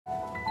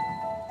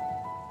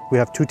We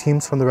have 2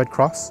 teams from the Red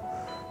Cross.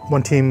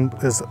 One team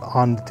is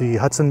on the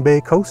Hudson Bay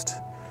coast,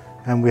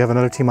 and we have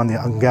another team on the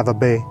Ungava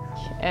Bay.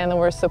 And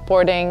we're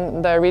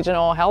supporting the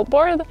regional health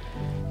board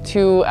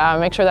to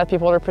make sure that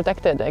people are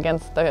protected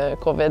against the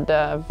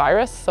COVID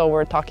virus. So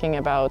we're talking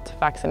about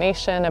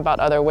vaccination, about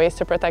other ways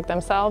to protect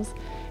themselves,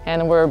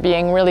 and we're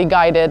being really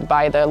guided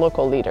by the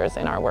local leaders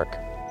in our work.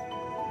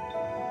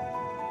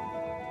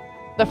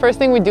 The first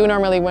thing we do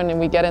normally when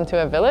we get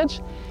into a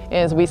village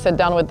is we sit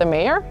down with the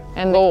mayor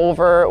and go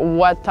over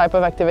what type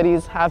of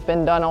activities have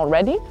been done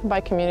already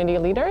by community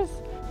leaders.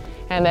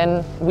 And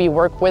then we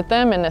work with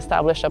them and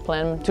establish a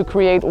plan to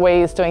create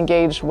ways to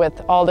engage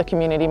with all the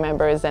community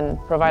members and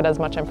provide as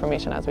much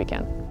information as we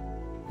can.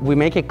 We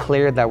make it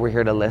clear that we're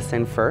here to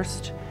listen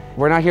first.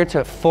 We're not here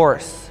to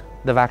force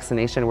the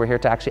vaccination. We're here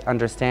to actually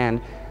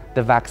understand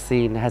the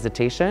vaccine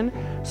hesitation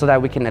so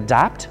that we can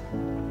adapt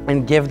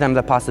and give them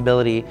the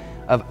possibility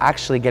of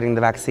actually getting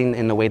the vaccine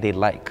in the way they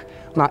like.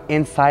 Not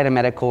inside a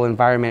medical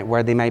environment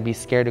where they might be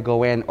scared to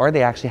go in, or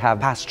they actually have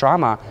past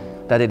trauma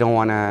that they don't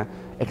want to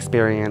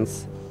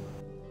experience.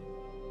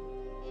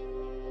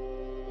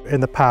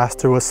 In the past,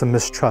 there was some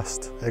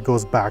mistrust. It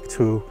goes back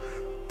to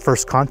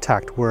first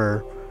contact,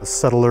 where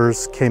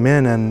settlers came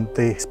in and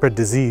they spread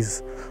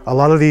disease. A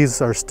lot of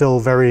these are still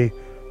very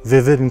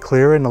vivid and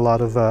clear in a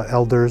lot of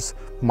elders'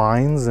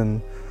 minds,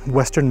 and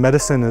Western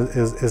medicine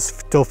is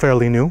still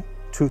fairly new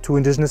to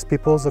Indigenous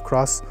peoples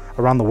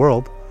around the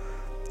world.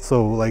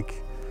 So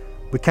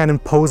we can't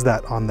impose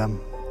that on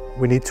them.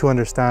 We need to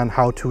understand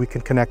how we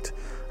can connect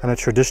on a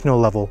traditional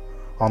level,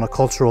 on a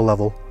cultural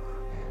level.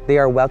 They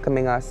are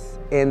welcoming us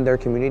in their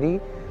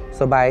community.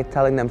 So by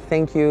telling them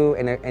thank you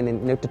and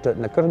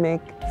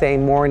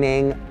saying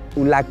morning,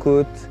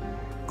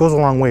 ulakut, goes a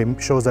long way,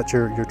 shows that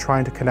you're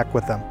trying to connect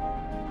with them.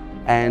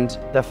 And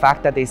the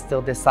fact that they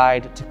still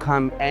decide to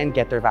come and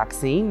get their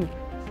vaccine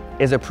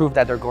is a proof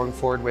that they're going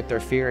forward with their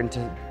fear and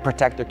to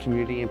protect their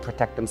community and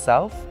protect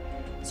themselves.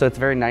 So it's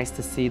very nice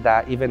to see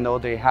that even though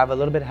they have a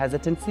little bit of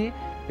hesitancy,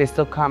 they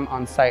still come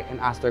on site and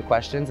ask their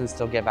questions and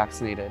still get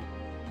vaccinated.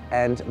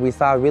 And we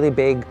saw really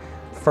big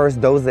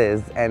first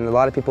doses and a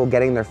lot of people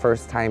getting their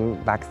first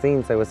time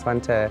vaccine, so it was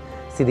fun to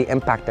see the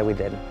impact that we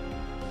did.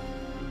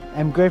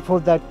 I'm grateful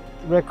that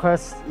Red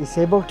Cross is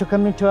able to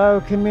come into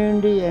our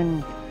community,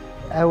 and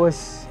I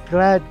was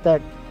glad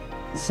that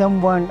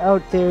someone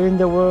out there in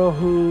the world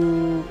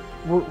who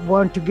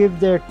want to give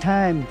their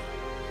time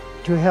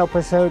to help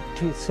us out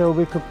so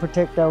we could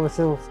protect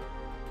ourselves.